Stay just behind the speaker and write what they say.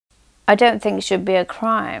I don't think it should be a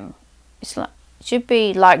crime. It should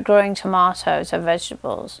be like growing tomatoes or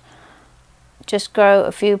vegetables. Just grow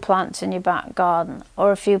a few plants in your back garden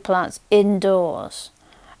or a few plants indoors.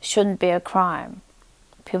 It shouldn't be a crime.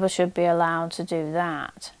 People should be allowed to do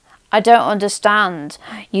that. I don't understand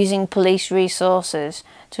using police resources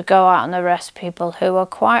to go out and arrest people who are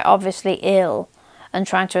quite obviously ill and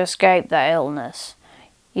trying to escape their illness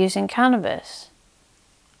using cannabis.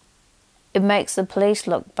 It makes the police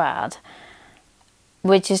look bad,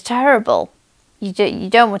 which is terrible. You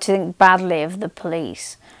don't want to think badly of the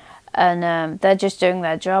police, and they're just doing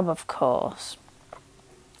their job, of course.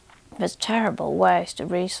 It's terrible waste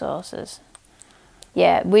of resources.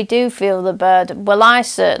 Yeah, we do feel the burden. Well, I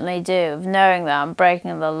certainly do, of knowing that I'm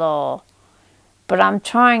breaking the law. But I'm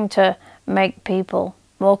trying to make people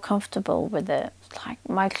more comfortable with it. Like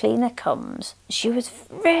my cleaner comes. She was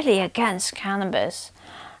really against cannabis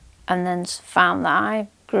and then found that I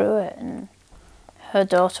grew it. And her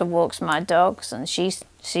daughter walks my dogs and she's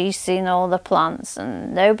seen all the plants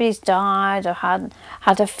and nobody's died or had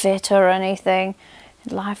a fit or anything.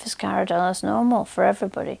 Life has carried on as normal for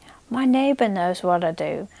everybody. My neighbour knows what I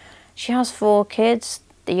do. She has 4 kids.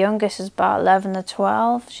 The youngest is about 11 or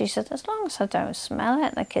 12. She said, as long as I don't smell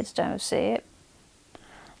it and the kids don't see it,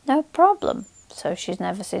 no problem. So she's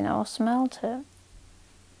never seen or smelled it.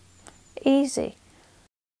 Easy.